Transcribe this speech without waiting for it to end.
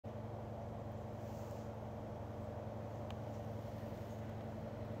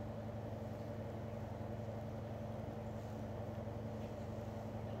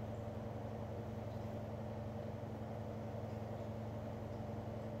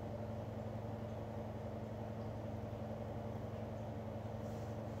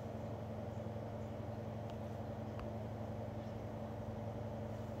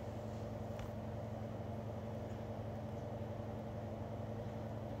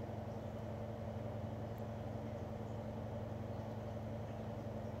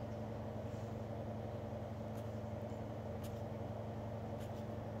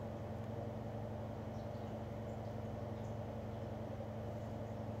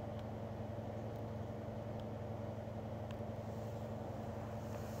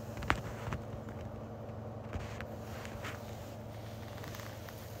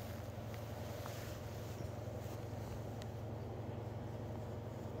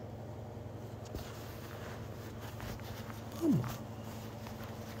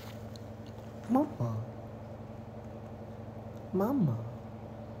Mama. Mama.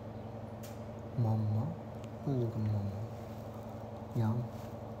 Mama. Look at Mama. Yeah.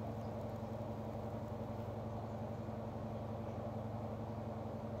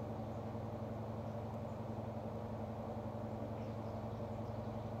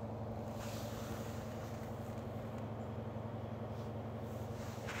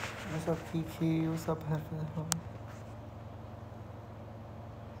 What's up, Kiki? What's up, Hefe?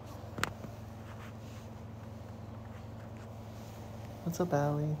 What's up,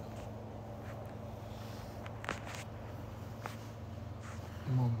 Allie?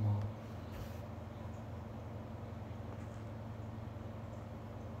 Mama.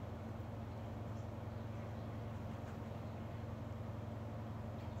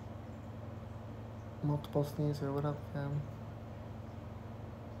 Multiple sneezer. What up, fam?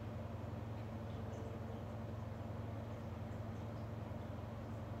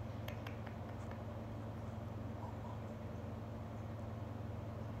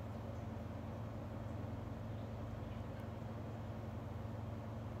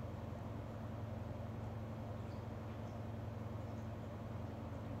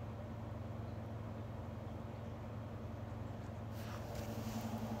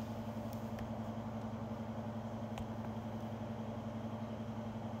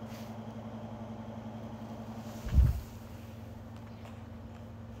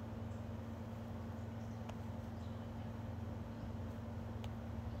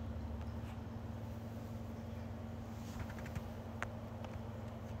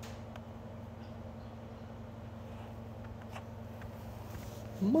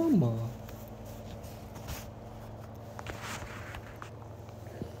 Mama.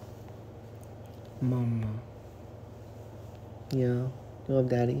 Mama. Yeah. You love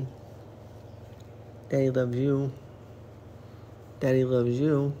Daddy. Daddy loves you. Daddy loves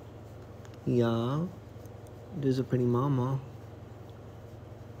you. Yeah. There's a pretty mama.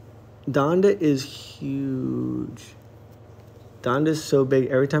 Donda is huge. Donda's so big.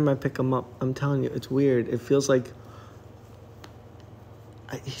 Every time I pick him up, I'm telling you, it's weird. It feels like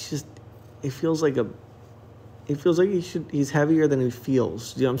it feels like he's heavier than he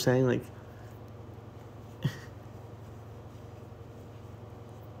feels. Do you know what I'm saying? Like,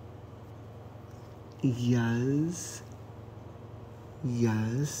 yes.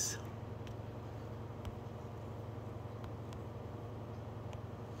 Yes.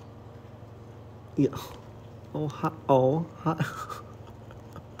 Yeah. Oh, hi. Oh, hi.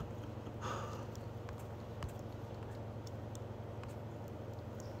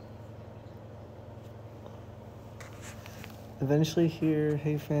 Eventually here.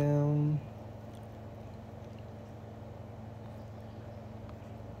 Hey, fam.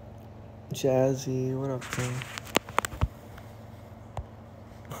 Jazzy, what up, fam?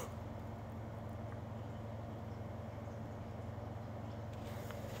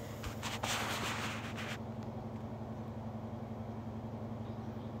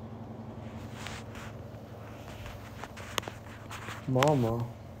 Mama.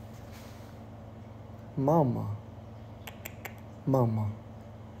 Mama. Mama.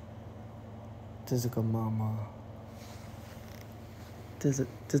 There's a good mama.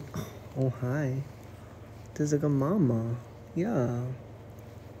 Oh, hi. There's a good mama. Yeah.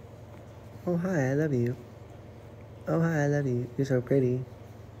 Oh, hi, I love you. Oh, hi, I love you. You're so pretty.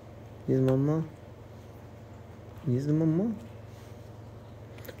 You're the mama. You're the mama.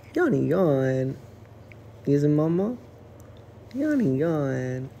 Yanni, yawn. You're the mama. Yanni,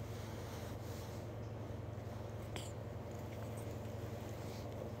 yawn.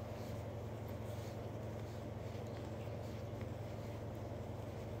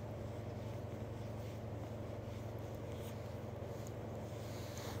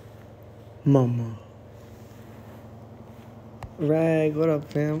 Mama. Rag, what up,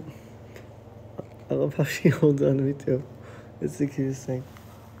 fam? I love how she holds on to me, too. It's the cutest thing.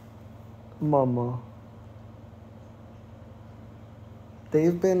 Mama.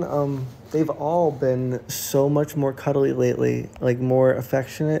 They've all been so much more cuddly lately, like more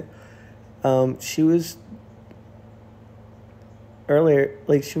affectionate. She was earlier,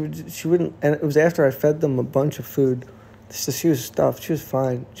 like she wouldn't, and it was after I fed them a bunch of food. So she was stuffed. She was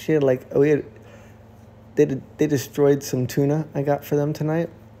fine. She had they destroyed some tuna I got for them tonight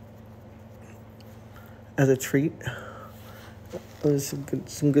as a treat. It was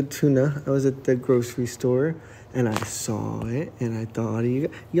some good tuna. I was at the grocery store and I saw it and I thought,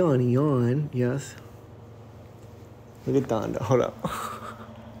 yawn, yes. Look at Donda. Hold up.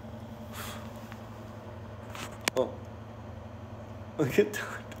 Oh. Look at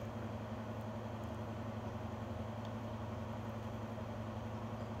Donda.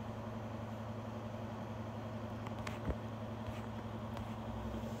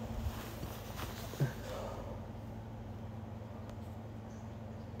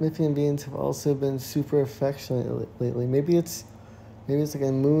 Miffy and Beans have also been super affectionate lately. Maybe it's like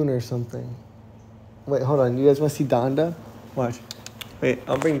a moon or something. Wait, hold on. You guys want to see Donda? Watch. Wait,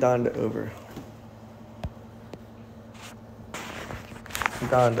 I'll bring Donda over.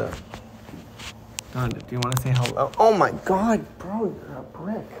 Donda. Donda, do you want to say hello? Oh my god, bro, you're a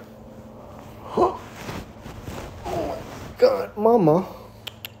brick. Oh my god, Mama.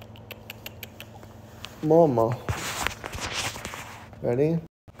 Mama. Ready?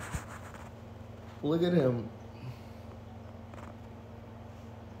 Look at him.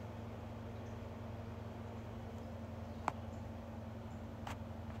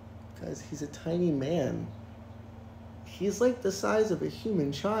 Guys, he's a tiny man. He's like the size of a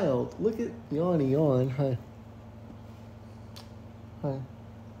human child. Look at Yawny Yawn. Hi. Hi.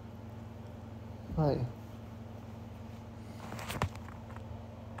 Hi.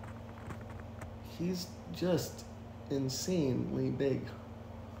 He's just insanely big.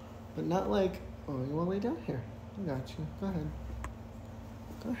 But not like, oh, you want to lay down here? I got you. Go ahead.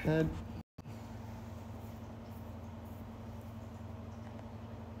 Go ahead.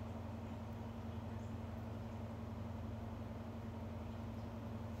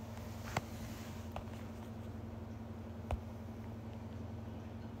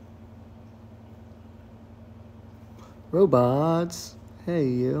 Robots. Hey,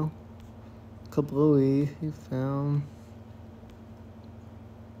 you. Kablooey, you found.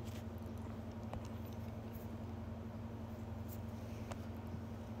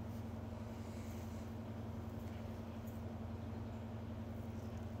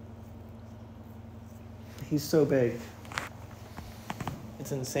 He's so big.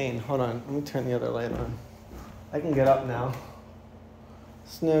 It's insane. Hold on. Let me turn the other light on. I can get up now.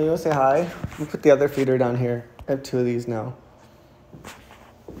 Snoo, you want to say hi? Let me put the other feeder down here. I have 2 of these now.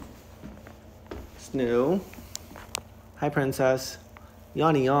 Snoo. Hi, Princess.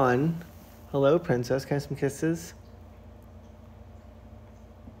 Yawny Yawn. Hello, Princess. Can I have some kisses?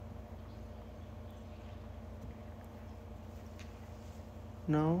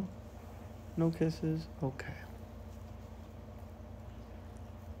 No? No kisses? Okay.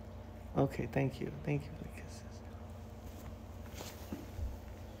 Okay, thank you. Thank you for the kisses.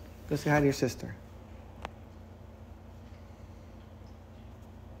 Go say hi to your sister.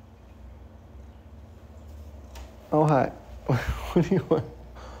 Oh, hi. What do you want?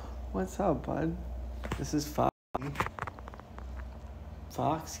 What's up, bud? This is Foxy.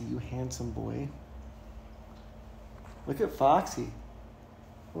 Foxy, you handsome boy. Look at Foxy.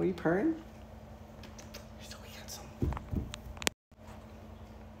 What are you purring? You're so handsome.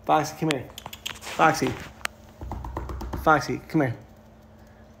 Foxy, come here. Foxy. Foxy, come here.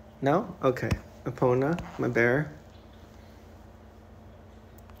 No? Okay. Epona, my bear.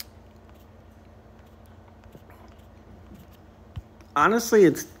 Honestly,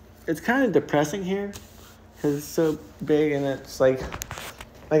 it's kind of depressing here because it's so big and it's like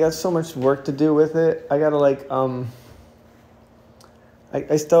I got so much work to do with it. I gotta like I'm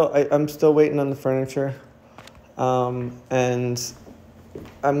still waiting on the furniture, and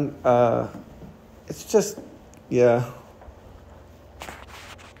I'm it's just yeah.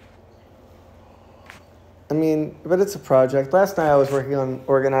 I mean, but it's a project. Last night I was working on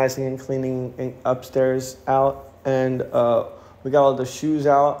organizing and cleaning upstairs out, and we got all the shoes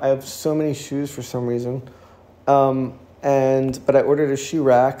out. I have so many shoes for some reason. But I ordered a shoe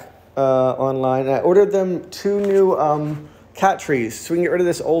rack online. And I ordered them 2 new cat trees, so we can get rid of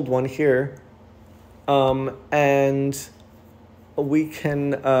this old one here. And we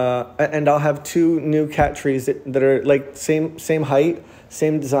can and I'll have 2 new cat trees that are like same height,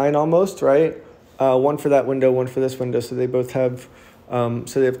 same design almost, right? One for that window, one for this window, so they both have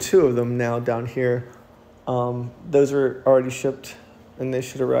so they have 2 of them now down here. Those are already shipped, and they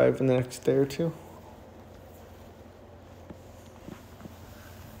should arrive in the next day or 2.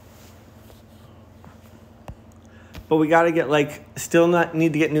 But we got to get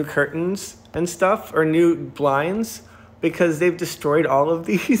need to get new curtains and stuff, or new blinds, because they've destroyed all of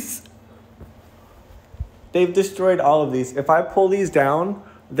these. They've destroyed all of these. If I pull these down,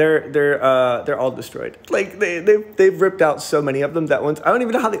 they're all destroyed. Like they've ripped out so many of them that ones. I don't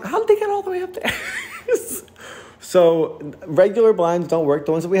even know how did they get all the way up there. So regular blinds don't work.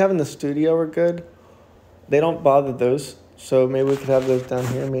 The ones that we have in the studio are good. They don't bother those. So maybe we could have those down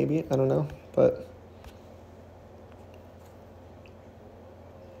here. Maybe, I don't know, but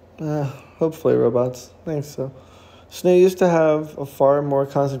hopefully robots. Thanks. So Snow used to have a far more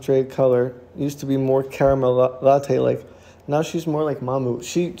concentrated color. Used to be more caramel latte like. Now she's more like Mamu.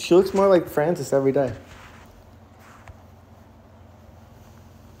 She looks more like Francis every day.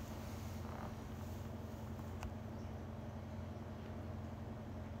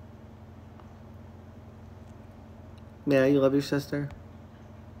 Yeah, you love your sister?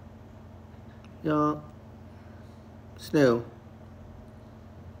 Yeah. Snoo.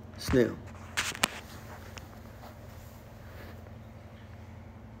 Snoo.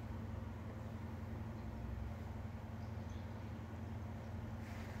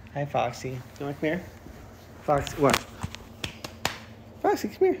 Hi, Foxy. You want to come here? Foxy, what? Foxy,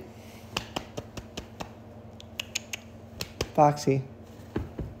 come here. Foxy.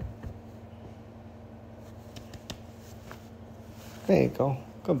 There you go.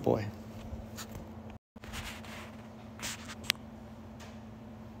 Good boy.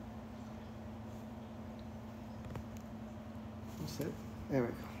 Sit. There we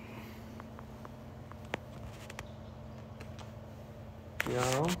go.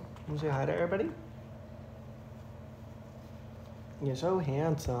 Yo, want to say hi to everybody? You're so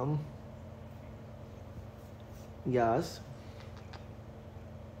handsome. Yes.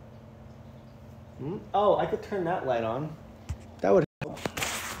 Oh, I could turn that light on. That would help.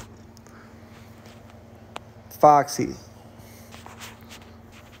 Foxy.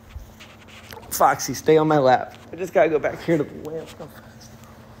 Foxy, stay on my lap. I just gotta go back here to the lamp.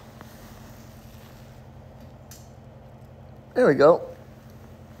 There we go.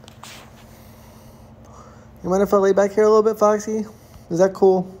 You mind if I lay back here a little bit, Foxy? Is that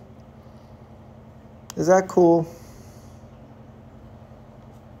cool? Is that cool?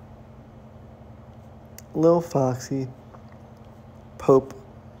 Little Foxy. Pope.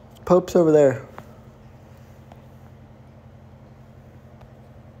 Pope's over there.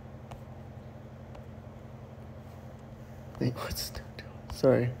 Wait, what's Snoo doing?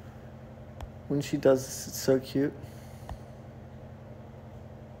 Sorry. When she does this, it's so cute.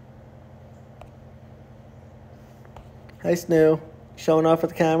 Hi, Snoo. Showing off with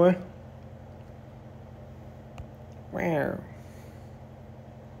the camera? Wow.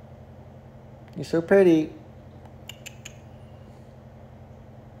 You're so pretty.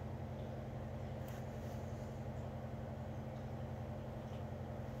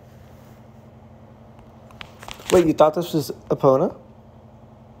 Wait, you thought this was Epona?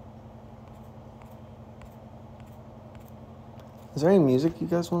 Is there any music you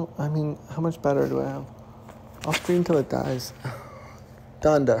guys want? I mean, how much battery do I have? I'll stream until it dies.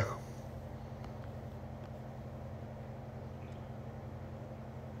 Donda.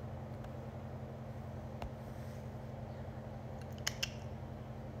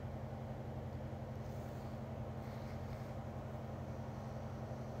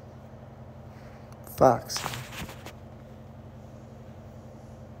 Fox.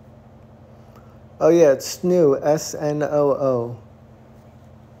 Oh yeah, it's Snoo. Snoo.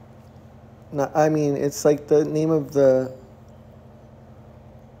 No, I mean, it's like the name of the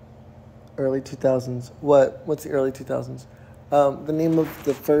early 2000s. What's the early 2000s? The name of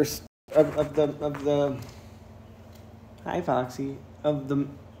the first of the Hi Foxy, of the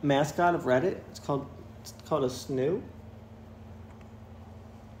mascot of Reddit. It's called a Snoo.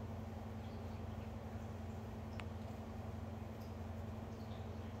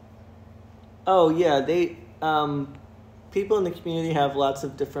 Oh yeah, they people in the community have lots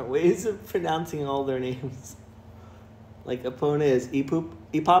of different ways of pronouncing all their names. Like Epona is Epoop,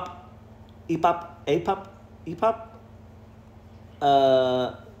 Epop, Epop, Apop, Epop.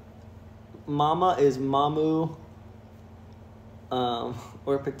 Mama is Mamu,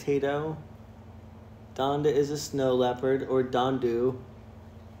 or Potato. Donda is a snow leopard, or Dondu.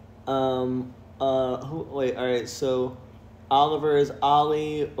 Wait, alright, so Oliver is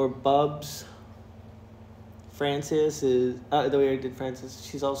Ollie, or Bubs. Francis is, we already did Francis.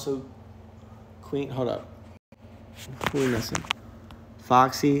 She's also Queen. Hold up. Who are we missing?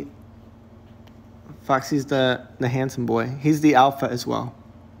 Foxy. Foxy's the handsome boy. He's the alpha as well.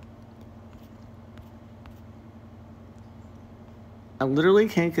 I literally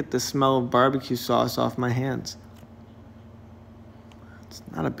can't get the smell of barbecue sauce off my hands. It's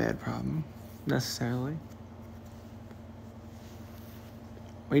not a bad problem, necessarily.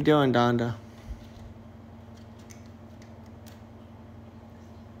 What are you doing, Donda?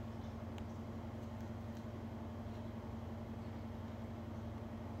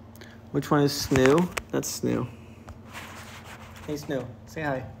 Which one is Snoo? That's Snoo. Hey, Snoo. Say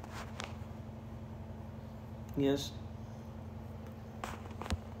hi. Yes.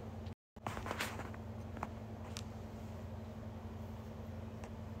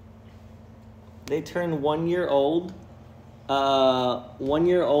 They turn 1 year old. 1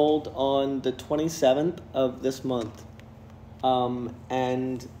 year old on the 27th of this month.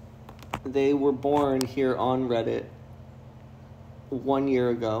 And they were born here on Reddit 1 year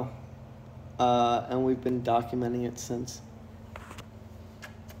ago. And we've been documenting it since.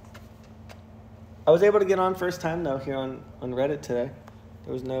 I was able to get on first time, though, here on Reddit today.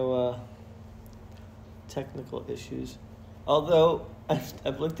 There was no technical issues. Although,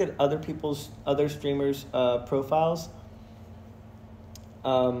 I've looked at other streamers' profiles.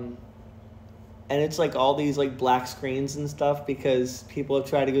 And it's like all these like black screens and stuff because people have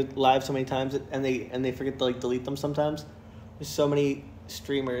tried to go live so many times and they forget to like delete them sometimes. There's so many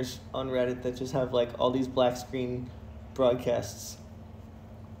streamers on Reddit that just have like all these black screen broadcasts.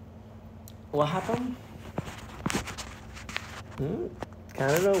 What happened?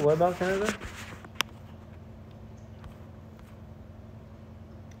 Canada? What about Canada?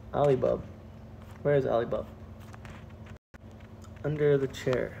 Alibub. Where is Alibub? Under the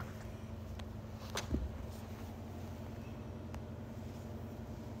chair.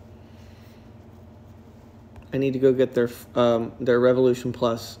 I need to go get their Revolution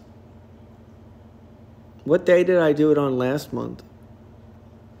Plus. What day did I do it on last month?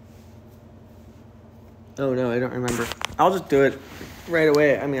 Oh no, I don't remember. I'll just do it right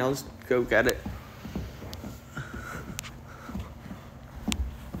away. I mean, I'll just go get it.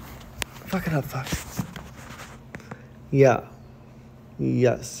 Fuck it up, fuck. Yeah.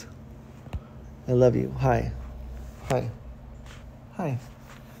 Yes. I love you. Hi. Hi. Hi.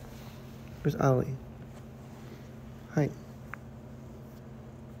 Where's Ollie? Hi.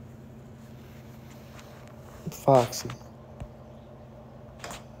 Foxy.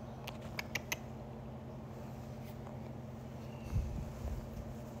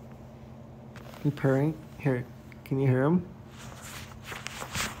 You purring? Here, can you hear him?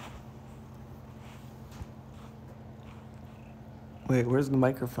 Wait, where's the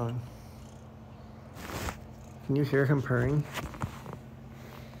microphone? Can you hear him purring?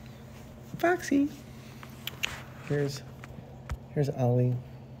 Foxy. Here's Ollie.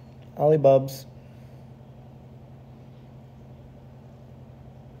 Ollie Bubs.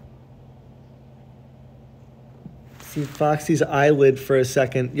 See Foxy's eyelid for a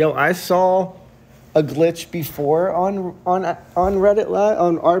second. Yo, I saw a glitch before on Reddit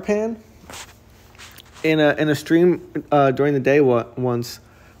on RPan in a stream during the day once,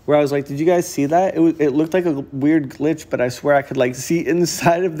 where I was like, did you guys see that? It looked like a weird glitch, but I swear I could like see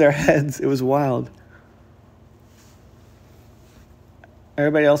inside of their heads. It was wild.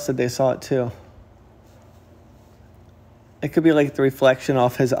 Everybody else said they saw it too. It could be like the reflection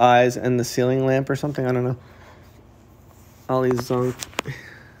off his eyes and the ceiling lamp or something. I don't know. Ollie's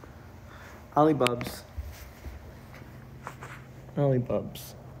Ollie Bubs. Ollie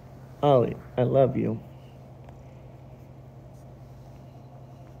Bubs. Ollie, I love you.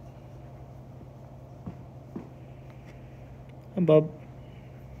 I'm Bub.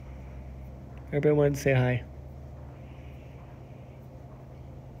 Everybody wanted to say hi.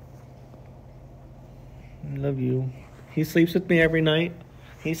 I love you. He sleeps with me every night.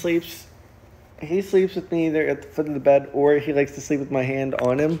 He sleeps with me either at the foot of the bed or he likes to sleep with my hand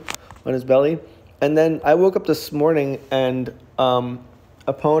on him, on his belly. And then I woke up this morning and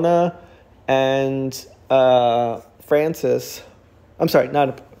Epona and Francis, I'm sorry,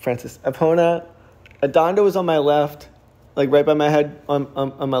 not Francis, Epona, Adonda was on my left, like right by my head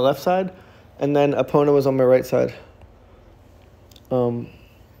on my left side, and then Epona was on my right side.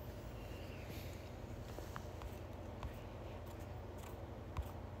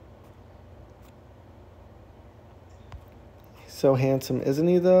 So handsome, isn't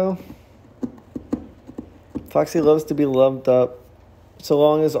he, though? Foxy loves to be loved up, so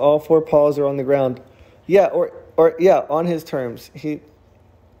long as all four paws are on the ground. Yeah, or yeah, on his terms.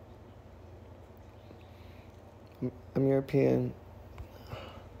 I'm European.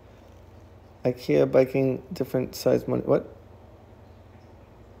 IKEA biking, different size money. What?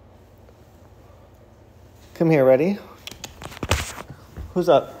 Come here, ready? Who's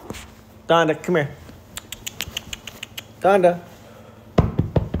up? Donda, come here. Donda.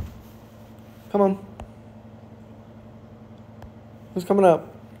 Come on. Who's coming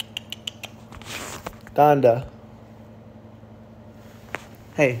up? Donda.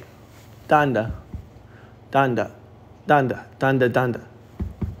 Hey. Donda. Donda. Donda. Donda. Donda.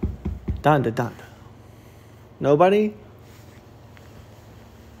 Donda. Donda. Nobody?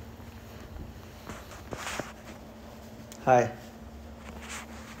 Hi.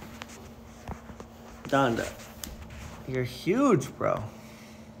 Donda. You're huge, bro.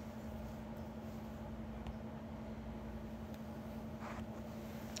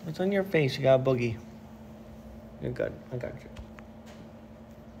 What's on your face? You got a boogie. You're good. I got you.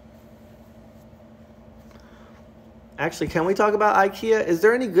 Actually, can we talk about IKEA? Is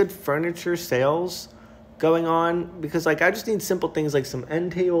there any good furniture sales going on? Because like I just need simple things like some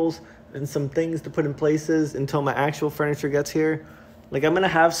end tables and some things to put in places until my actual furniture gets here. Like I'm gonna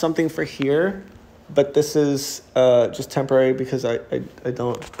have something for here, but this is just temporary because I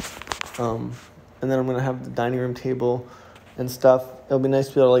don't. And then I'm gonna have the dining room table and stuff. It'll be nice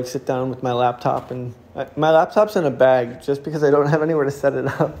to be able to like sit down with my laptop, and my laptop's in a bag just because I don't have anywhere to set it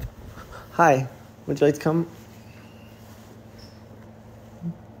up. Hi, would you like to come?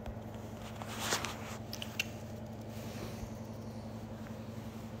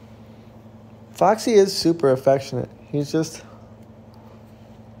 Foxy is super affectionate. He's just...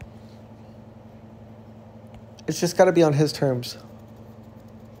 It's just got to be on his terms.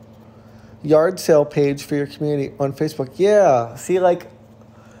 Yard sale page for your community on Facebook. Yeah. See, like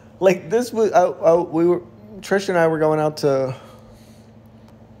this was... Trish and I were going out to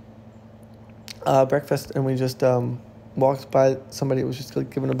breakfast, and we just walked by somebody who was just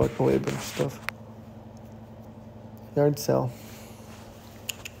like giving a bunch away, a bunch of stuff. Yard sale.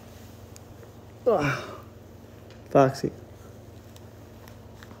 Ugh. Foxy.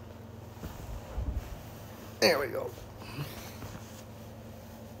 There we go.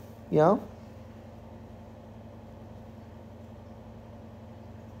 Yeah?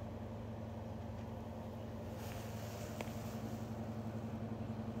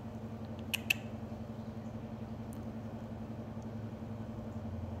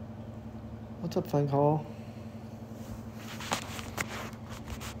 What's up, Fun Call?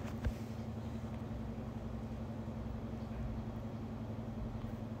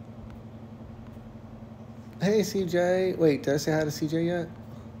 Hey, CJ. Wait, did I say hi to CJ yet?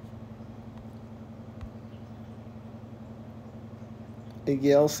 A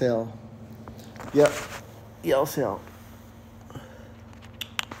Yale sale. Yep. Yale sale.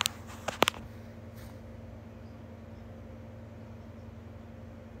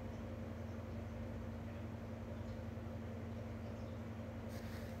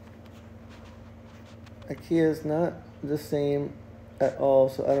 IKEA is not the same at all,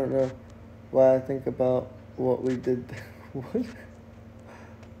 so I don't know why I think about what we did. What?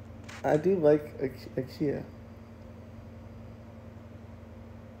 I do like IKEA.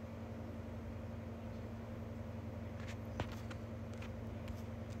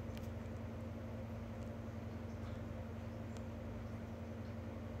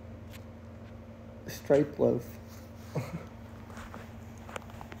 Striped loaf.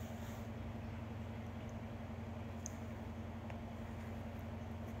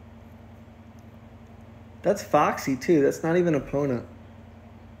 That's Foxy too. That's not even Epona.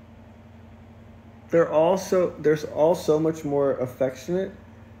 They're all so much more affectionate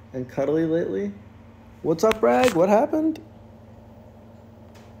and cuddly lately. What's up, Rag? What happened?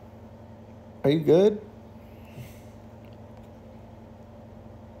 Are you good?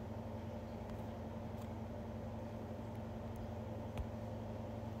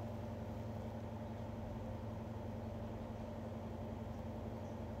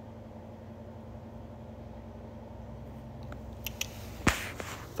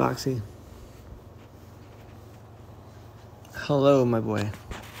 Foxy. Hello, my boy.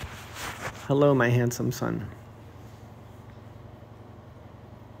 Hello, my handsome son.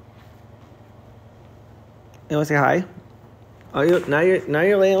 You want to say hi? Oh, now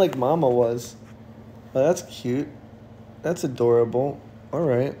you're laying like Mama was. Oh, that's cute. That's adorable. All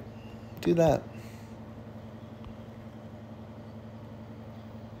right, do that.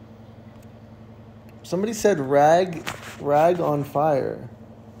 Somebody said rag on fire.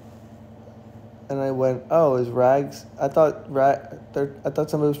 And I went, oh, is Rag's... I thought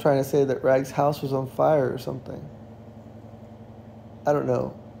somebody was trying to say that Rag's house was on fire or something. I don't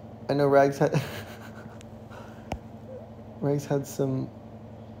know. I know Rag's had... Rag's had some...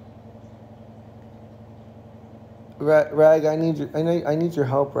 Rag, I need your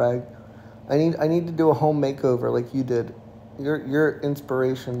help, Rag. I need to do a home makeover like you did. Your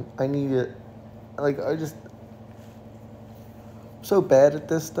inspiration. I need it. Like, I'm so bad at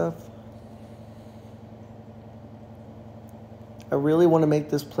this stuff. I really want to make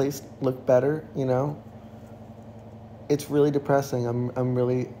this place look better, you know? It's really depressing. I'm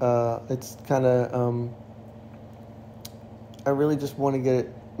really, it's kind of, I really just want to get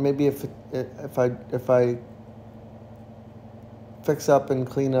it, maybe if I fix up and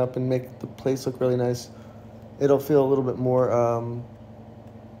clean up and make the place look really nice, it'll feel a little bit more,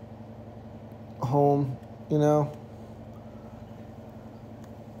 home, you know?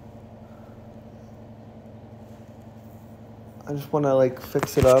 I just want to, like,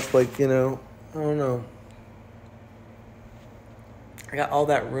 fix it up, like, you know, I don't know. I got all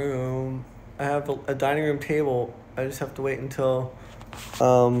that room. I have a dining room table. I just have to wait until,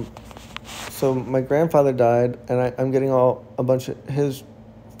 so my grandfather died, and I'm getting a bunch of his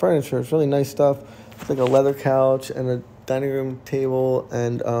furniture. It's really nice stuff. It's like a leather couch and dining room table,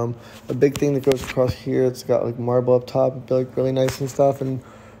 and a big thing that goes across here. It's got like marble up top, it'd be like really nice and stuff. And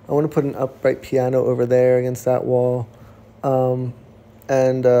I want to put an upright piano over there against that wall.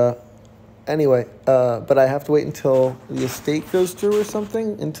 Anyway, but I have to wait until the estate goes through or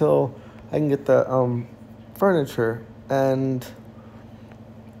something until I can get the furniture. And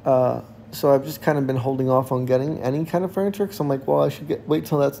so I've just kind of been holding off on getting any kind of furniture because I'm like, well, I should wait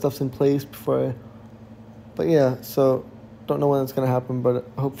till that stuff's in place before I. But yeah, so don't know when it's gonna happen, but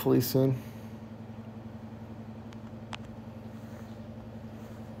hopefully soon.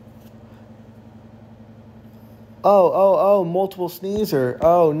 Oh, multiple sneezer.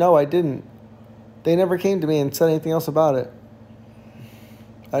 Oh, no, I didn't. They never came to me and said anything else about it.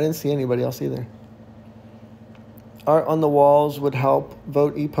 I didn't see anybody else either. Art on the walls would help.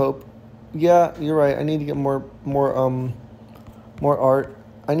 Vote E-Pope. Yeah, you're right. I need to get more art.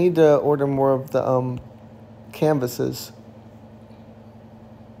 I need to order more of the canvases.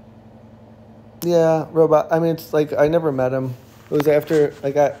 Yeah, robot. I mean, it's like I never met him. It was after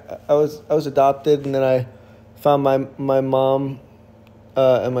like I was adopted, and then I found my mom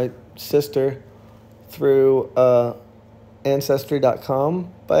and my sister through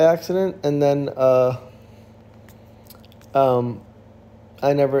Ancestry.com by accident, and then and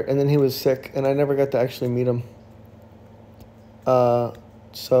then he was sick, and I never got to actually meet him.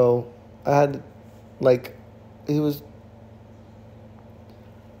 So I had, like, he was.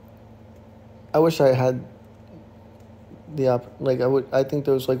 I wish I had I think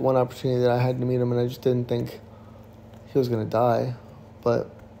there was like one opportunity that I had to meet him, and I just didn't think he was gonna die. But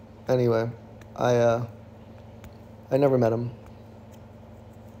anyway, I never met him.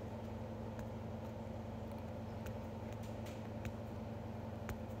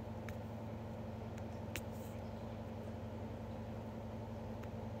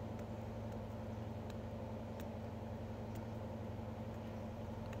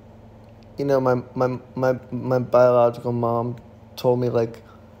 You know, my biological mom told me like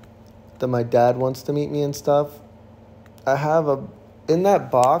that my dad wants to meet me and stuff. I have in that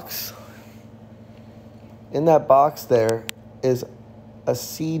box there is a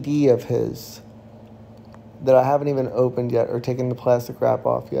CD of his that I haven't even opened yet or taken the plastic wrap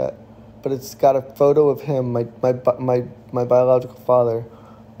off yet. But it's got a photo of him, my biological father,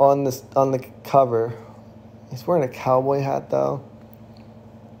 on the cover. He's wearing a cowboy hat though.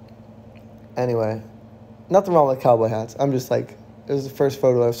 Anyway, nothing wrong with cowboy hats. I'm just like, it was the first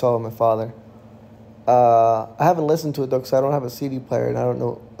photo I saw of my father. I haven't listened to it though because I don't have a CD player, and I don't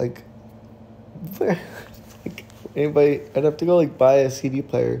know like anybody. I'd have to go like buy a CD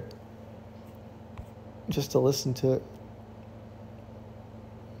player just to listen to it.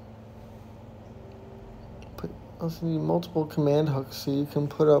 But also need multiple command hooks so you can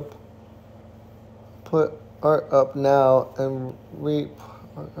put art up now and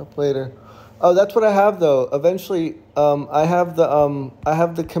art up later. Oh, that's what I have though. Eventually, I have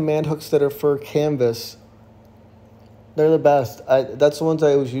the command hooks that are for Canvas. They're the best. That's the ones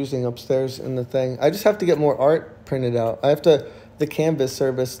I was using upstairs in the thing. I just have to get more art printed out. The Canvas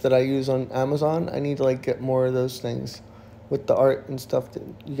service that I use on Amazon. I need to like get more of those things, with the art and stuff that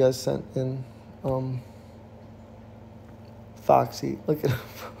you guys sent in. Foxy, look at him.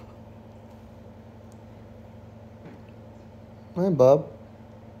 Hi, bub.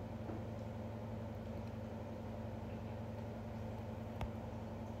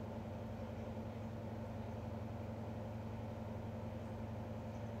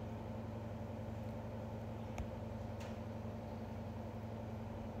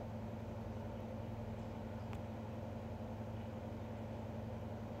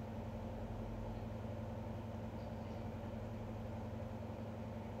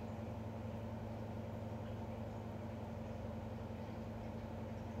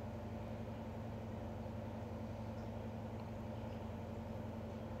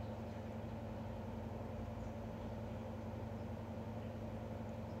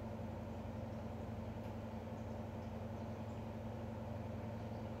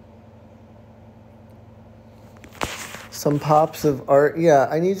 Some pops of art. Yeah,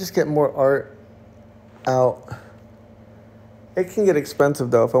 I need to just get more art out. It can get expensive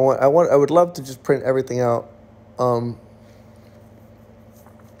though. If I would love to just print everything out. I'll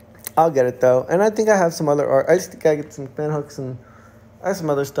get it though, and I think I have some other art. I just gotta get some fan hooks, and I have some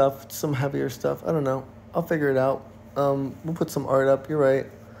other stuff, some heavier stuff. I don't know. I'll figure it out. We'll put some art up. You're right.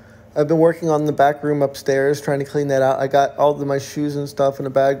 I've been working on the back room upstairs, trying to clean that out. I got all of my shoes and stuff in a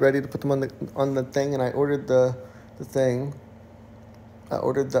bag ready to put them on the thing, and I ordered the thing. I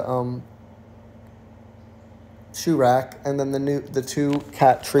ordered the shoe rack, and then the two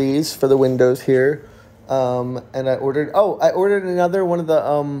cat trees for the windows here, And I ordered another one of the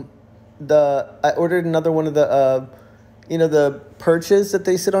you know, the perches that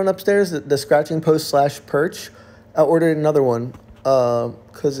they sit on upstairs, the scratching post / perch. I ordered another one,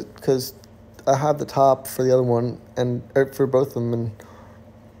 cause I have the top for the other one or for both of them, and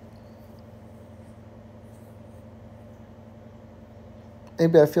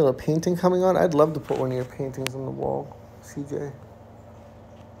maybe I feel a painting coming on. I'd love to put one of your paintings on the wall, CJ.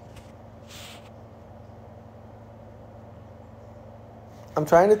 I'm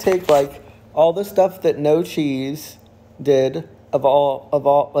trying to take like all the stuff that No Cheese did of all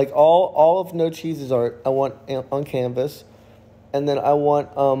of No Cheese's art. I want on canvas, and then I want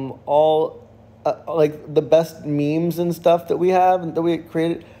all like the best memes and stuff that we have and that we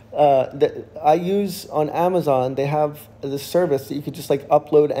created. That I use on Amazon. They have this service that you could just like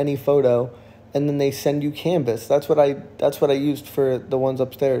upload any photo, and then they send you canvas. That's what I used for the ones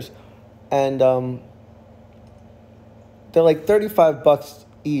upstairs, and they're like $35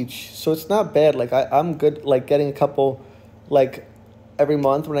 each, so it's not bad. Like I'm good like getting a couple, like every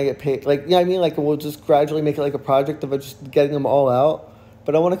month when I get paid. Like I mean, like we'll just gradually make it like a project of just getting them all out.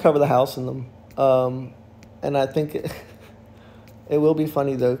 But I want to cover the house in them, and I think it will be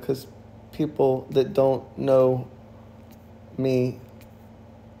funny though, because people that don't know me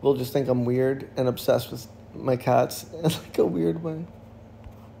will just think I'm weird and obsessed with my cats in like a weird way.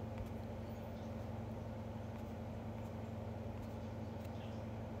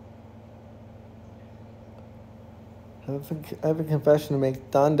 I have a confession to make.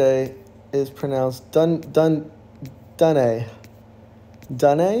 Dande is pronounced Dunne. Dunne?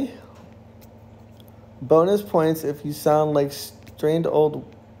 Bonus points if you sound like strained old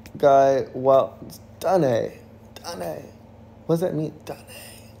guy while... Dunne. What does that mean? Dunne.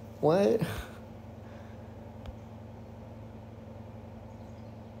 What? I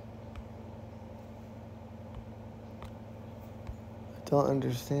don't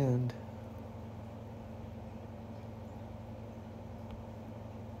understand.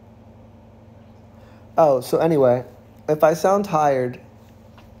 Oh, so anyway, if I sound tired,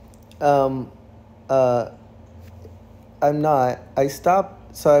 I'm not.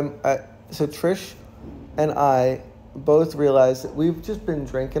 So Trish and I both realized that we've just been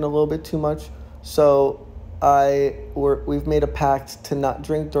drinking a little bit too much. So we've made a pact to not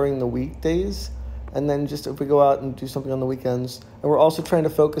drink during the weekdays, and then just if we go out and do something on the weekends. And we're also trying to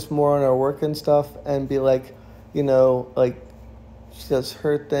focus more on our work and stuff, and be like, you know, like, she does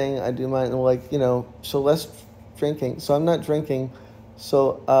her thing, I do mine, and like, you know, so less drinking. So I'm not drinking.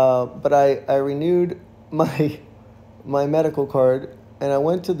 So, but I renewed my medical card, and I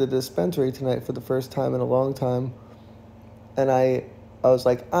went to the dispensary tonight for the first time in a long time, and I was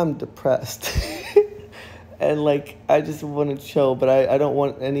like, I'm depressed, and like I just want to chill, but I don't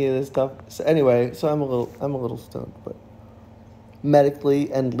want any of this stuff. So anyway, so I'm a little stoned, but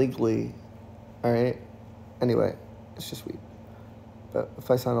medically and legally, all right. Anyway, it's just weed. But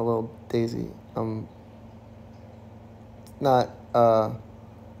if I sound a little daisy,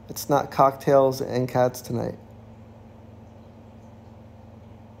 it's not cocktails and cats tonight.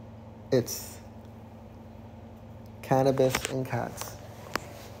 It's cannabis and cats.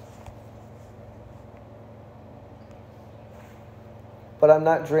 But I'm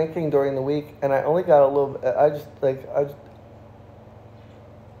not drinking during the week, and I only got a little.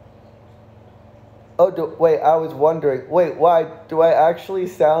 Wait, I was wondering. Wait, why? Do I actually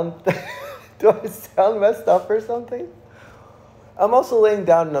sound... do I sound messed up or something? I'm also laying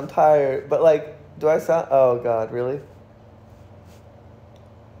down and I'm tired, but like, do I sound... Oh, God, really?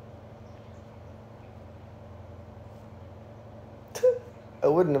 I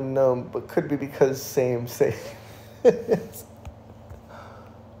wouldn't have known, but could be because same.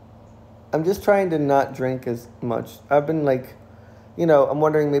 I'm just trying to not drink as much. I've been like... You know, I'm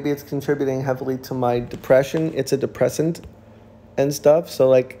wondering maybe it's contributing heavily to my depression. It's a depressant and stuff. So,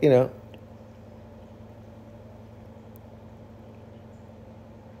 like, you know.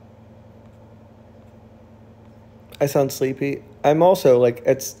 I sound sleepy. I'm also, like,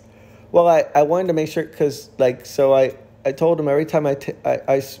 well, I wanted to make sure because, like, so I told him every time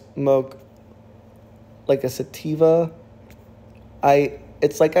I smoke, like, a sativa,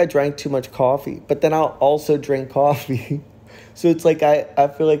 it's like I drank too much coffee. But then I'll also drink coffee. So it's like I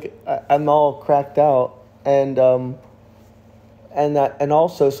feel like I'm all cracked out, and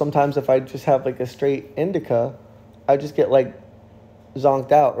also sometimes if I just have like a straight indica, I just get like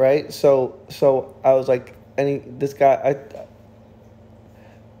zonked out, right? So I was like, this guy,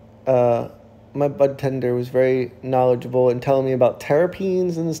 my bud tender was very knowledgeable and telling me about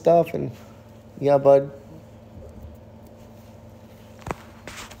terpenes and stuff, and yeah, bud.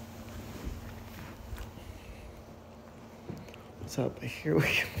 up? Here we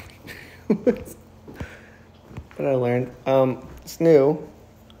go. What I learned. Snoo,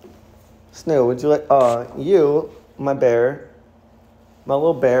 would you like, you, my bear, my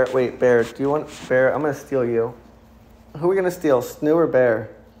little bear. Wait, bear, do you want, bear, I'm gonna steal you. Who are we gonna steal, Snoo or bear?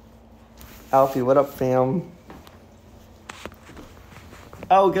 Alfie, what up, fam?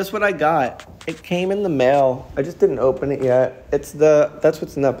 Oh, guess what I got? It came in the mail. I just didn't open it yet. That's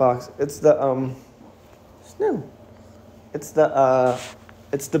what's in that box. It's the, Snoo. It's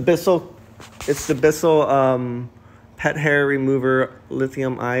the Bissell, pet hair remover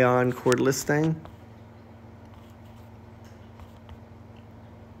lithium ion cordless thing.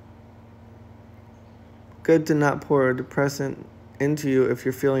 Good to not pour a depressant into you if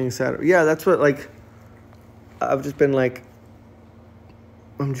you're feeling sad. Yeah, that's what, like, I've just been like,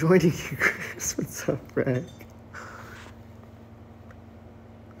 I'm joining you, Chris. What's up, Rick?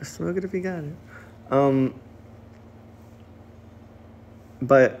 Smoke it if you got it.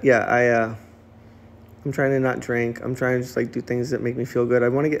 But yeah, I'm trying to not drink. I'm trying to just like do things that make me feel good. I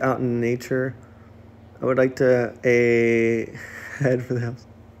want to get out in nature. I would like to head for the house.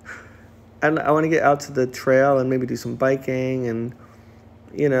 And I want to get out to the trail and maybe do some biking and,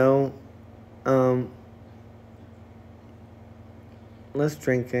 less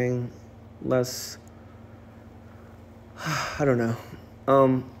drinking, less, I don't know.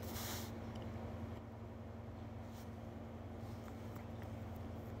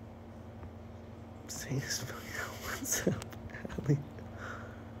 What's up, Allie?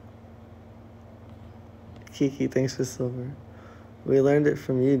 Kiki, thanks for silver. We learned it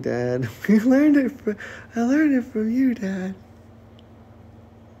from you, Dad. I learned it from you, Dad.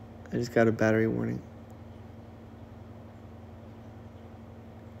 I just got a battery warning.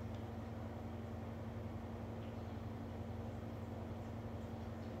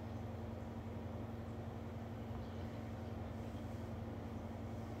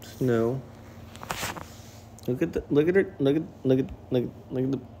 Snow. Look at the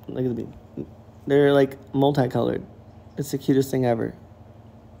bean. They're like multicolored. It's the cutest thing ever.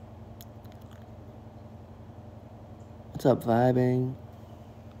 What's up, vibing?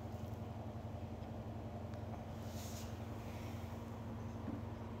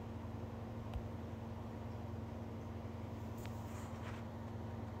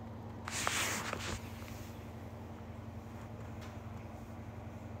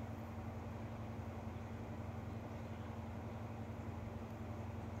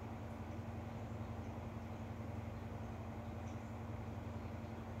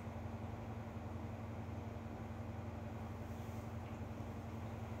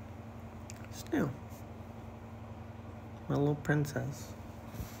 Snoo. My little princess.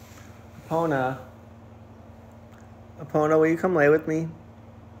 Epona, will you come lay with me?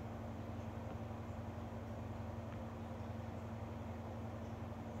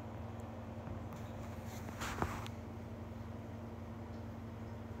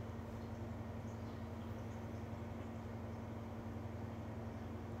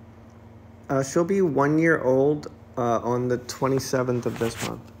 She'll be 1 year old on the 27th of this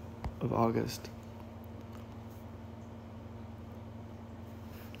month of August.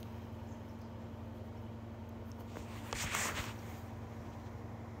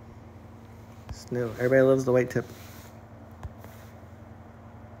 Snoo. Everybody loves the white tip.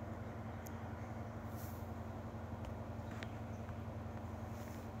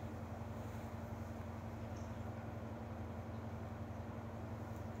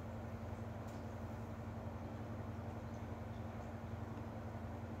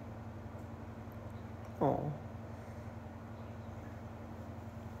 Oh.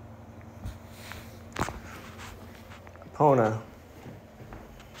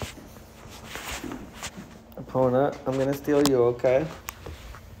 Epona, I'm gonna steal you, okay?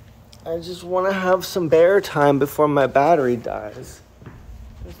 I just want to have some bear time before my battery dies.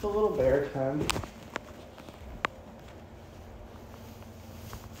 Just a little bear time.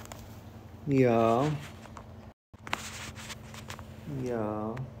 Yeah.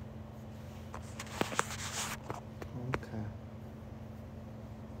 Yeah. Okay.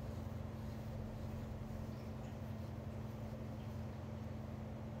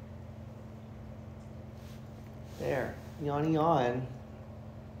 There. Yawn, yawn.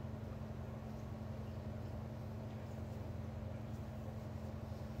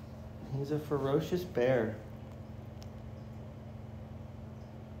 He's a ferocious bear.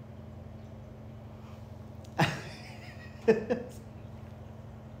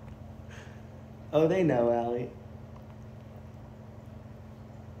 Oh, they know, Allie.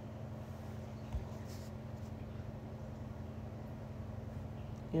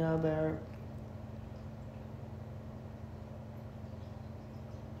 Yeah, bear.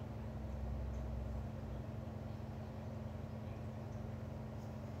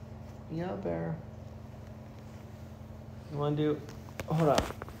 Yeah, bear. You wanna do, hold on.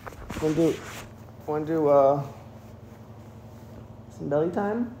 Wanna do some belly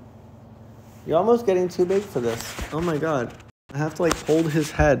time? You're almost getting too big for this. Oh my God. I have to like hold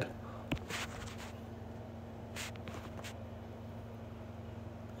his head.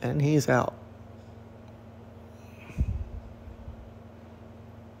 And he's out.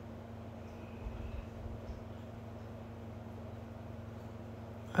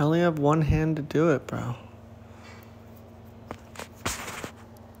 I only have one hand to do it, bro.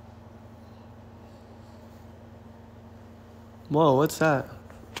 Whoa, what's that?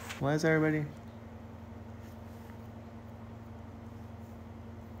 Why is everybody...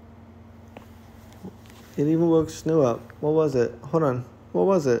 It even woke Snoo up. What was it? Hold on. What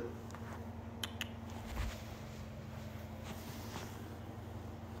was it?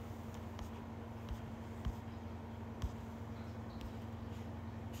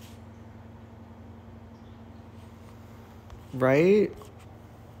 Right?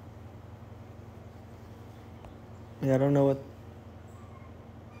 Yeah, I don't know what...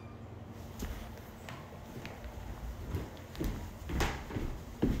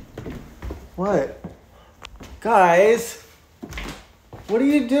 What? Guys, what are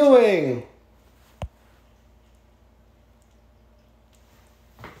you doing?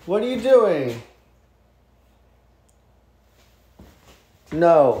 What are you doing?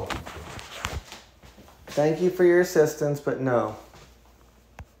 No. Thank you for your assistance, but no.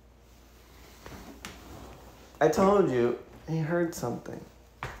 I told you, he heard something.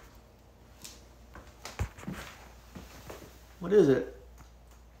 What is it?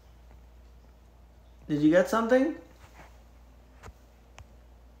 Did you get something?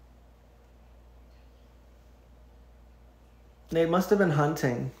 They must have been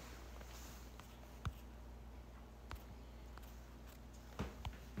hunting.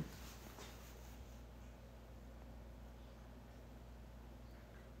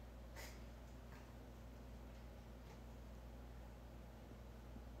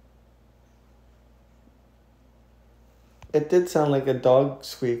 It did sound like a dog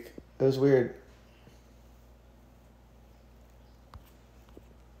squeak. It was weird.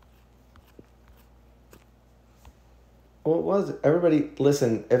 What was it? Everybody,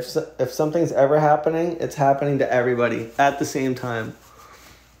 listen, if something's ever happening, it's happening to everybody at the same time.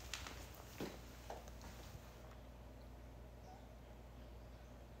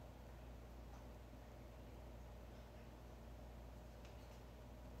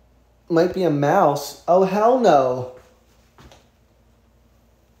 Might be a mouse. Oh, hell no.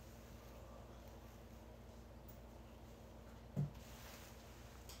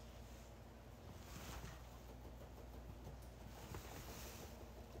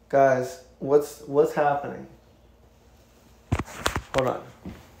 Guys, what's happening? Hold on.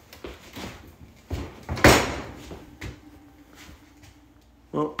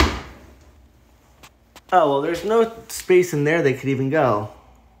 Well, oh, well, there's no space in there they could even go.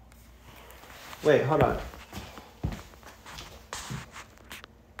 Wait, hold on.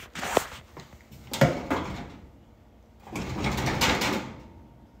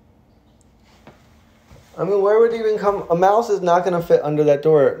 I mean, where would it even come? A mouse is not going to fit under that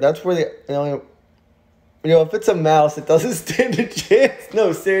door. That's where if it's a mouse, it doesn't stand a chance.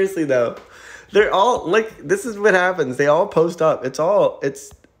 No, seriously, though. They're all, like, this is what happens. They all post up.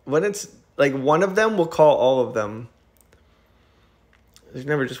 When it's, like, one of them will call all of them. There's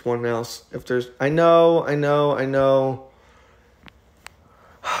never just one mouse. I know.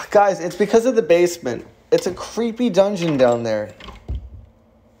 Guys, it's because of the basement. It's a creepy dungeon down there.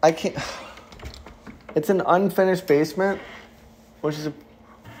 I can't... It's an unfinished basement,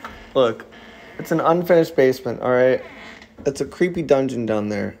 look, it's an unfinished basement, all right? It's a creepy dungeon down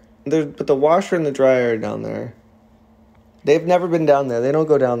there. But the washer and the dryer are down there. They've never been down there. They don't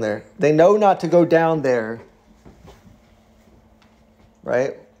go down there. They know not to go down there.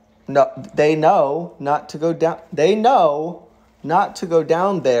 Right? No, they know not to go down. They know not to go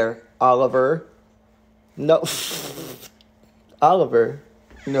down there, Oliver. No. Oliver,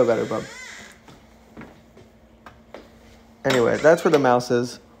 you know better, bub. Anyway, that's where the mouse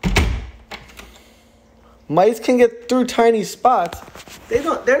is. Mice can get through tiny spots. They're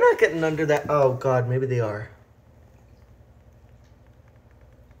not getting under that. Oh God, maybe they are.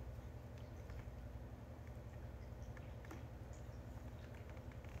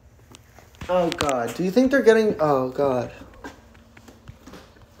 Oh God, do you think they're getting, oh God.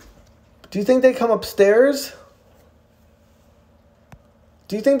 Do you think they come upstairs?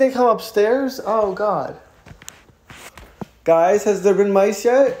 Do you think they come upstairs? Oh God. Guys, has there been mice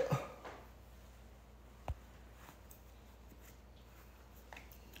yet?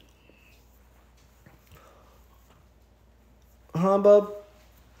 on, bub.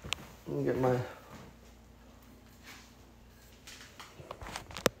 Let me get my...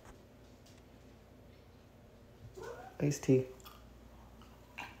 iced tea.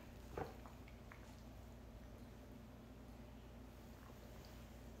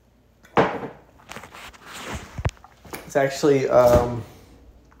 It's actually, what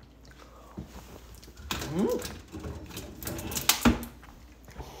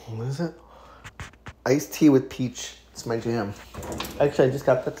is it? Iced tea with peach. It's my jam. Actually, I just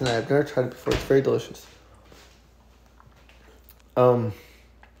got that tonight. I've never tried it before. It's very delicious.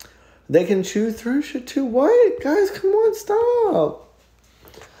 They can chew through shit too. What? Guys, come on, stop.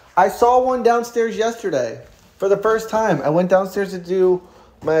 I saw one downstairs yesterday. For the first time. I went downstairs to do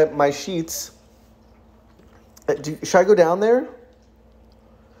my sheets. Should I go down there?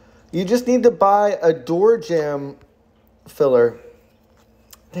 You just need to buy a door jamb filler.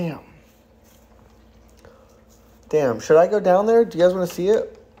 Damn. Should I go down there? Do you guys want to see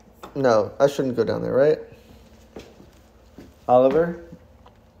it? No, I shouldn't go down there, right? Oliver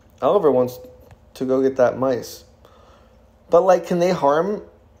wants to go get that mice. But, like, can they harm?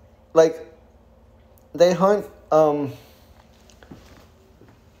 Like, they hunt,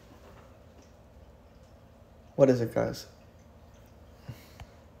 what is it, guys?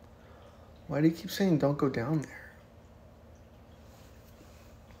 Why do you keep saying don't go down there?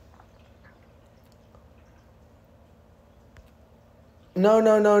 No.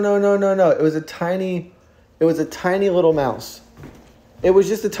 It was a tiny little mouse. It was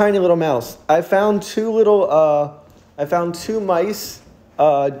just a tiny little mouse. I found two mice,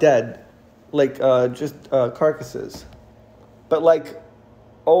 dead. Like, just carcasses. But, like,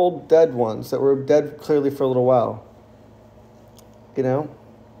 old dead ones that were dead clearly for a little while. You know?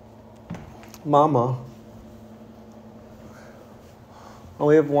 Mama. Oh,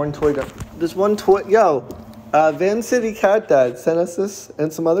 we have one toy. This one toy. Yo, Van City Cat Dad sent us this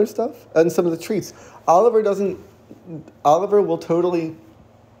and some other stuff. And some of the treats. Oliver will totally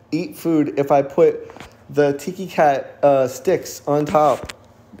eat food if I put the Tiki Cat sticks on top.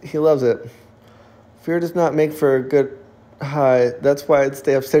 He loves it. Fear does not make for a good high. That's why I'd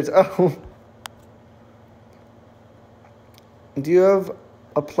stay upstairs. Oh. Do you have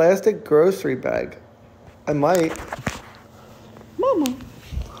a plastic grocery bag? I might. Mama.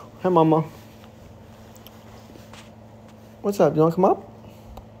 Hi, Mama. What's up? You want to come up?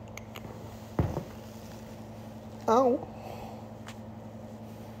 Ow.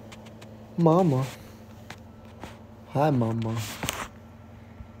 Mama. Hi, Mama.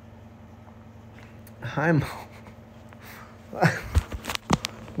 Hi, Mom.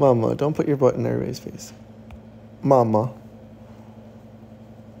 Mama, don't put your butt in everybody's face. Mama.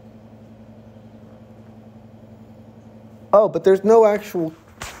 Oh, but there's no actual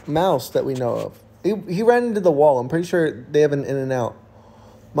mouse that we know of. He ran into the wall. I'm pretty sure they have an in and out.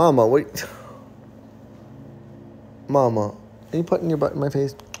 Mama, what? Mama, are you putting your butt in my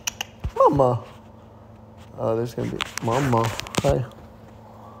face? Mama. Oh, there's gonna be Mama. Hi.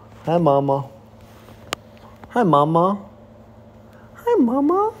 Hi, Mama. Hi, Mama. Hi,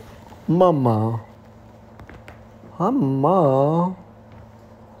 Mama. Mama. Hi, Mama.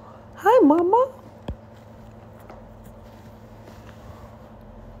 Hi, Mama.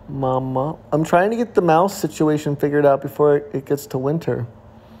 Mama. I'm trying to get the mouse situation figured out before it gets to winter.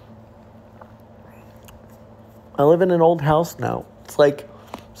 I live in an old house now. It's like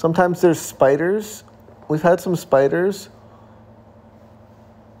sometimes there's spiders. We've had some spiders.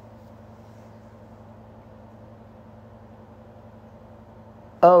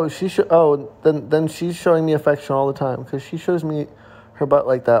 Oh, then she's showing me affection all the time because she shows me her butt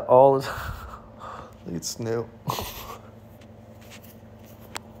like that all the time. It's new.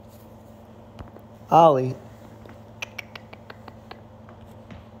 Ollie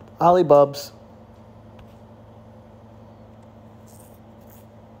Bubs.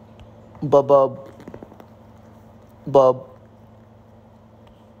 Bub.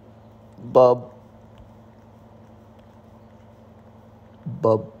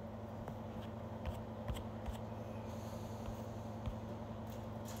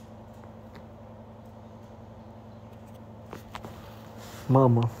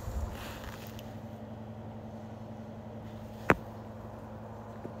 Mama.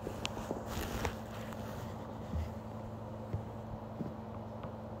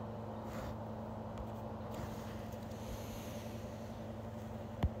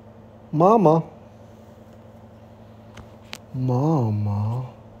 Mama. Mama.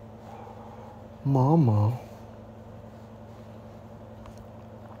 Mama.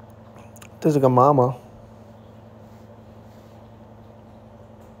 There's like a mama.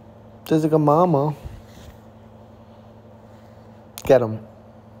 There's like a mama. Get him.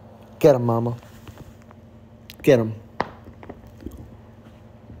 Get him, mama. Get him.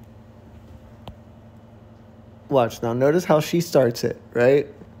 Watch now. Notice how she starts it, right?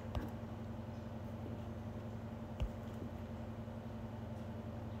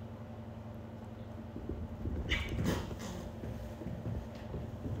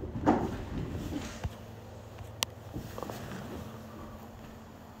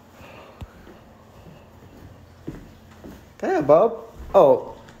 Hey, Bob.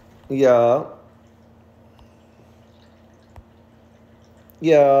 Oh, yeah.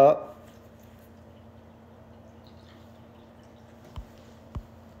 Yeah.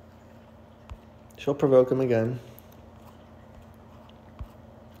 She'll provoke him again.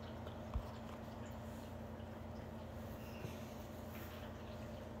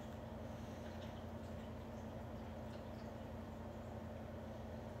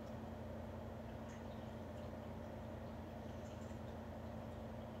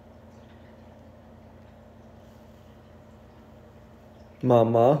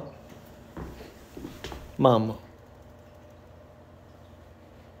 Mama. Mama.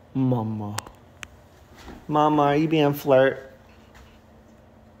 Mama. Mama, are you being flirt?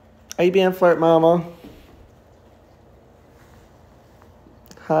 Are you being flirt, Mama?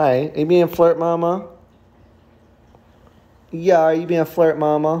 Hi. Are you being flirt, Mama? Yeah, are you being flirt,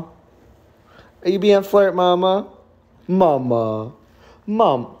 Mama? Are you being flirt, Mama? Mama.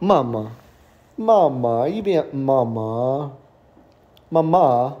 Mama. Mama, are you being... Mama.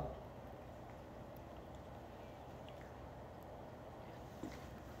 Mama.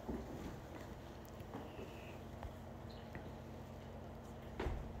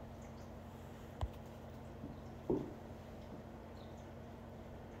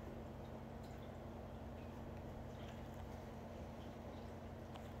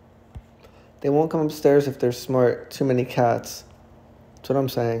 They won't come upstairs if they're smart. Too many cats. That's what I'm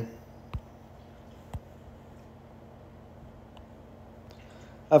saying.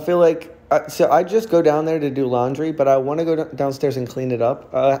 I feel like... So I just go down there to do laundry, but I want to go downstairs and clean it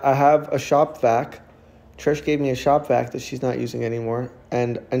up. I have a shop vac. Trish gave me a shop vac that she's not using anymore.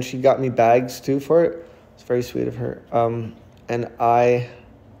 And she got me bags, too, for it. It's very sweet of her. And I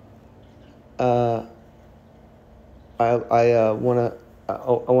want to... I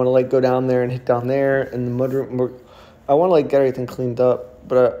want to, like, go down there and hit down there in the mudroom. I want to, like, get everything cleaned up.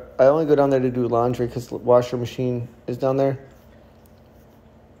 But I only go down there to do laundry because the washer machine is down there.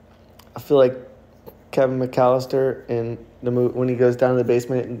 I feel like Kevin McAllister in the movie when he goes down to the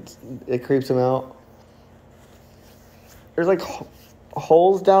basement and it creeps him out. There's, like,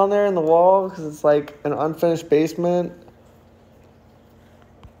 holes down there in the wall because it's, like, an unfinished basement.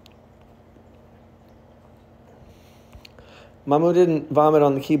 Mamu didn't vomit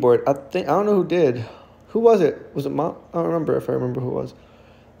on the keyboard. I don't know who did. Who was it? Was it Mom? I don't remember if I remember who it was.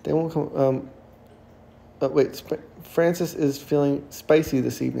 They won't come. Wait, Frances is feeling spicy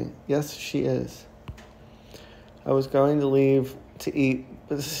this evening. Yes, she is. I was going to leave to eat,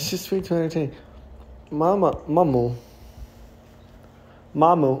 but this is just way too entertaining. Mamu.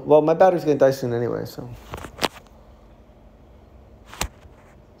 Well, my battery's gonna die soon anyway, so.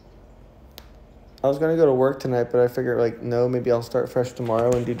 I was going to go to work tonight, but I figured, like, no, maybe I'll start fresh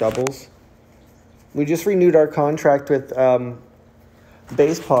tomorrow and do doubles. We just renewed our contract with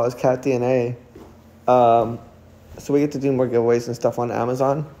Base Paws, Cat DNA. So we get to do more giveaways and stuff on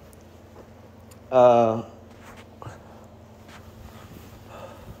Amazon. But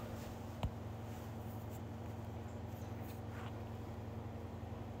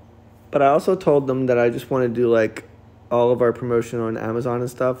I also told them that I just want to do, like, all of our promotion on Amazon and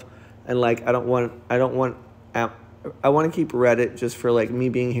stuff. And, like, I want to keep Reddit just for, like, me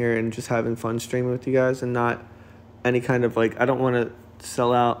being here and just having fun streaming with you guys and not any kind of, like, I don't want to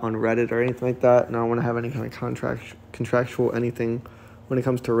sell out on Reddit or anything like that. And I don't want to have any kind of contractual anything when it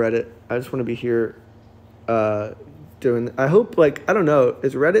comes to Reddit. I just want to be here doing, I hope, like, I don't know,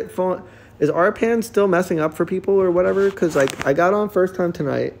 is RPAN still messing up for people or whatever? Because, like, I got on first time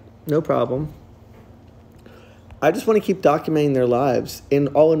tonight, no problem. I just want to keep documenting their lives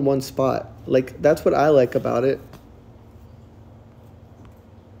all in one spot. Like, that's what I like about it.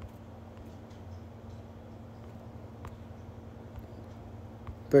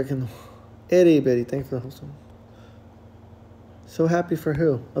 Breaking the itty bitty. Thanks for the whole song. So happy for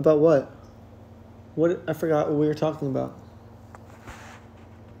who? About what? What? I forgot what we were talking about.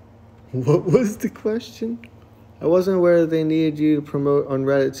 What was the question? I wasn't aware that they needed you to promote on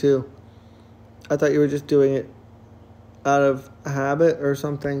Reddit too. I thought you were just doing it out of habit or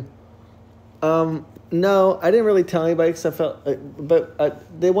something. No, I didn't really tell anybody because I felt, but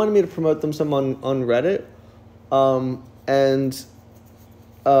they wanted me to promote them some on Reddit, and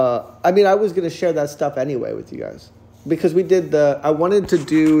I mean, I was going to share that stuff anyway with you guys. Because we did I wanted to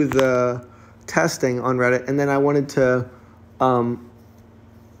do the testing on Reddit, and then I wanted to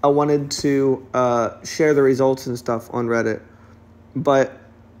share the results and stuff on Reddit. But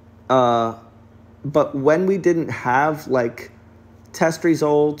when we didn't have, like, test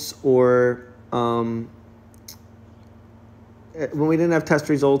results or... when we didn't have test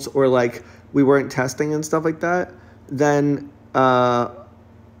results or, like, we weren't testing and stuff like that, then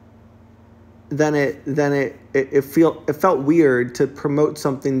it felt weird to promote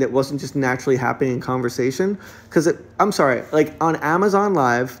something that wasn't just naturally happening in conversation. Because I'm sorry, like, on Amazon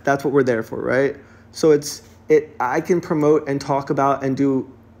Live, that's what we're there for, right? So I can promote and talk about and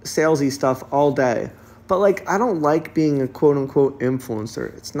do salesy stuff all day. But, like, I don't like being a quote-unquote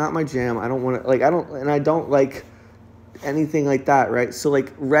influencer. It's not my jam. I don't want to, like, I don't like anything like that, right? So,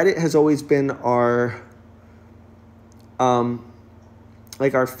 like, Reddit has always been our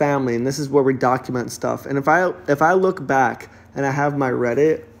our family, and this is where we document stuff. And if I look back and I have my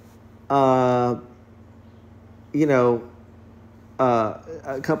Reddit, a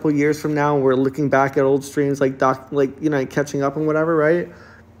couple years from now, we're looking back at old streams, catching up and whatever, right?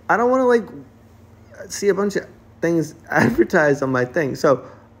 I don't want to, like, see a bunch of things advertised on my thing. So,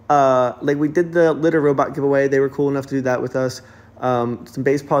 we did the litter robot giveaway. They were cool enough to do that with us. Some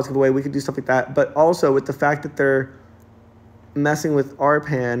base paws giveaway. We could do stuff like that. But also with the fact that they're messing with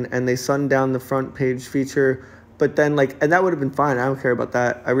RPAN and they sundown the front page feature, but then, like, and that would have been fine. I don't care about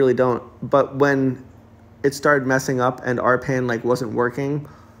that. I really don't. But when it started messing up and RPAN, like, wasn't working,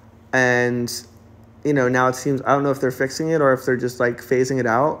 and, now it seems, I don't know if they're fixing it or if they're just, like, phasing it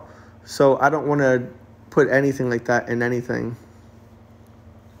out. So I don't want to put anything like that in anything.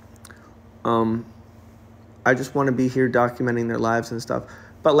 I just want to be here documenting their lives and stuff.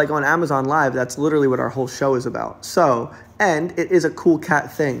 But, like, on Amazon Live, that's literally what our whole show is about. So, and it is a cool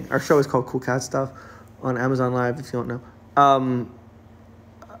cat thing. Our show is called Cool Cat Stuff on Amazon Live, if you don't know.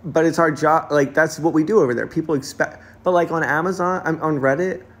 But it's our job. Like, that's what we do over there. People expect. But, like, on Amazon, on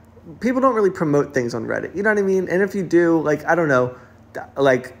Reddit, people don't really promote things on Reddit. You know what I mean? And if you do, like, I don't know,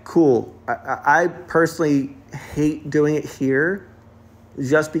 like, cool. I personally hate doing it here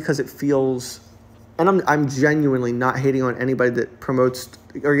just because it feels... And I'm genuinely not hating on anybody that promotes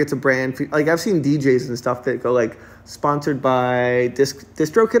or gets a brand. Like, I've seen DJs and stuff that go, like, sponsored by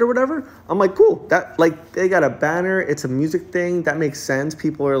DistroKid or whatever. I'm like, cool. That, like, they got a banner. It's a music thing. That makes sense.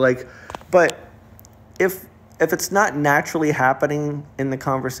 People are like, but if it's not naturally happening in the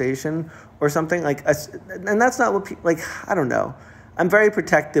conversation or something, like, and that's not what people, like, I don't know. I'm very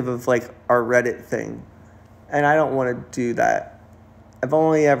protective of, like, our Reddit thing, and I don't want to do that. I've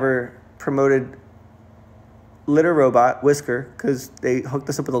only ever promoted Litter Robot, Whisker, because they hooked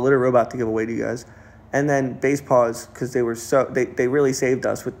us up with a Litter Robot to give away to you guys. And then Base Paws, because they really saved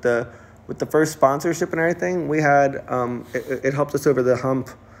us with the first sponsorship and everything. We had, it helped us over the hump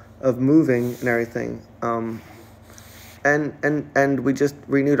of moving and everything. And we just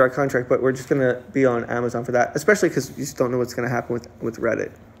renewed our contract, but we're just going to be on Amazon for that, especially because you just don't know what's going to happen with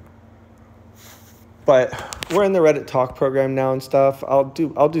Reddit. But we're in the Reddit talk program now and stuff. I'll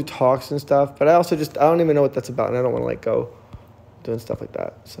do talks and stuff, but I don't even know what that's about, and I don't want to, like, go doing stuff like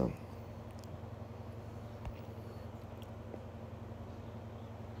that. So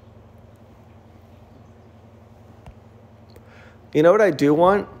you know what I do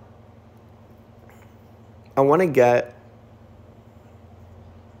want? I want to get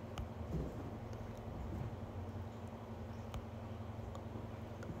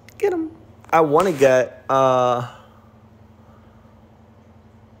them. I want to get what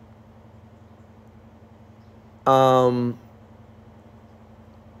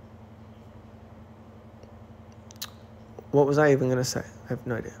was I even going to say? I have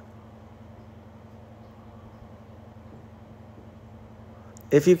no idea.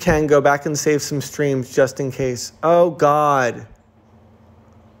 If you can, go back and save some streams just in case. Oh, God.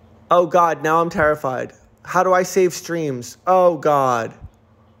 Oh, God, now I'm terrified. How do I save streams? Oh, God.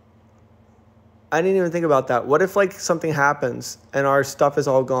 I didn't even think about that. What if, like, something happens and our stuff is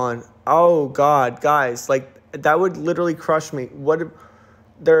all gone? Oh, God, guys, like, that would literally crush me. What if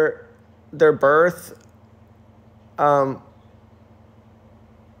their birth, how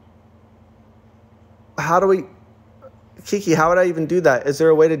do we, Kiki, how would I even do that? Is there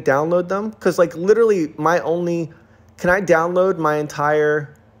a way to download them? Because, like, literally can I download my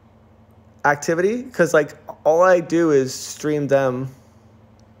entire activity? Because, like, all I do is stream them.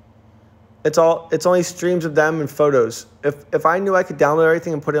 It's only streams of them and photos. If I knew I could download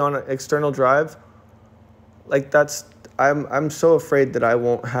everything and put it on an external drive, like, I'm so afraid that I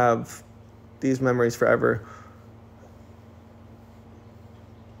won't have these memories forever.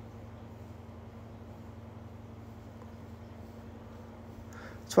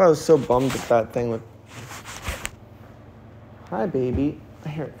 That's why I was so bummed at that thing with... Hi, baby.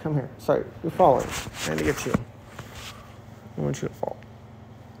 Here, come here. Sorry, you're falling. I'm trying to get you. I want you to fall.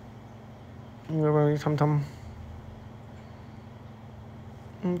 Tum-tum.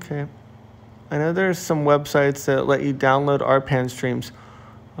 Okay. I know there's some websites that let you download RPAN streams.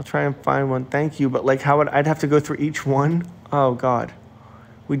 I'll try and find one. Thank you. But like, how would I'd have to go through each one? Oh God.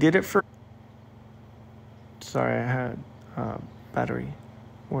 We did it for... Sorry, I had battery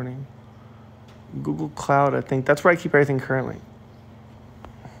warning. Google Cloud, I think. That's where I keep everything currently.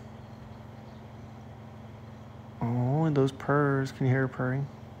 Oh, and those purrs. Can you hear her purring?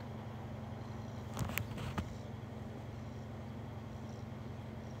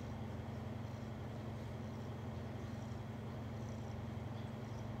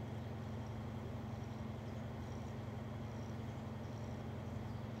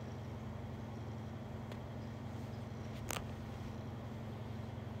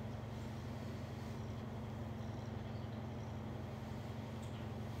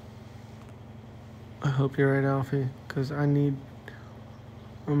 I hope you're right, Alfie, because I need...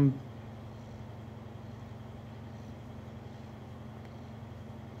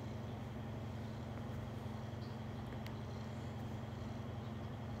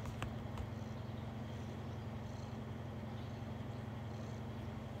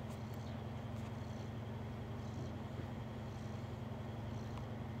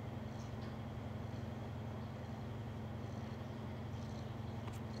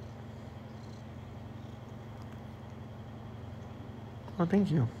 Oh,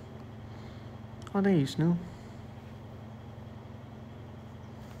 thank you. Oh, thank you, Snoo.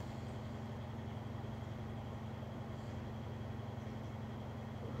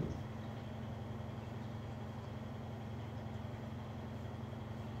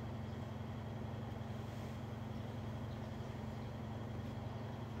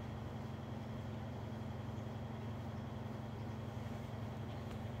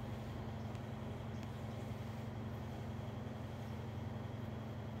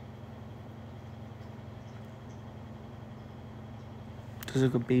 This is a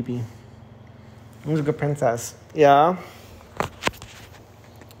good baby. This is a good princess. Yeah.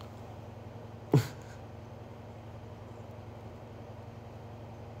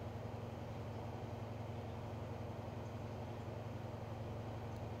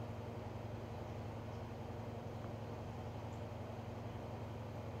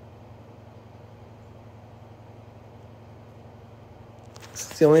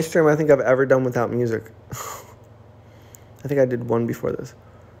 It's the only stream I think I've ever done without music. I think I did one before this.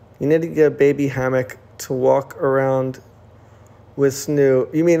 You need to get a baby hammock to walk around with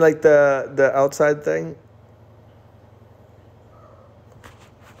Snoo. You mean like the outside thing?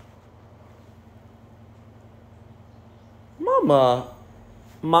 Mama.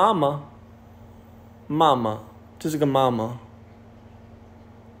 Mama. Mama. Just like a mama.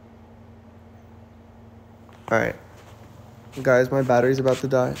 Alright. Guys, my battery's about to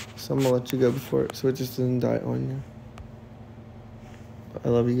die, so I'm gonna let you go before so it just doesn't die on you. I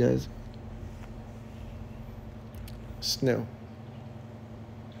love you guys. Snoo.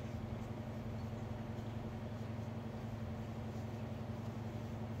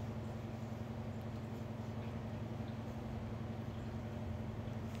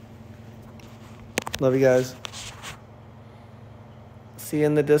 Love you guys. See you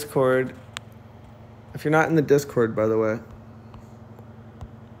in the Discord. If you're not in the Discord, by the way.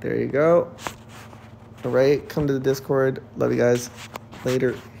 There you go. All right, come to the Discord. Love you guys.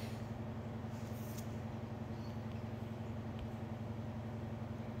 Later.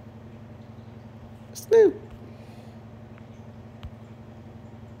 Snoop.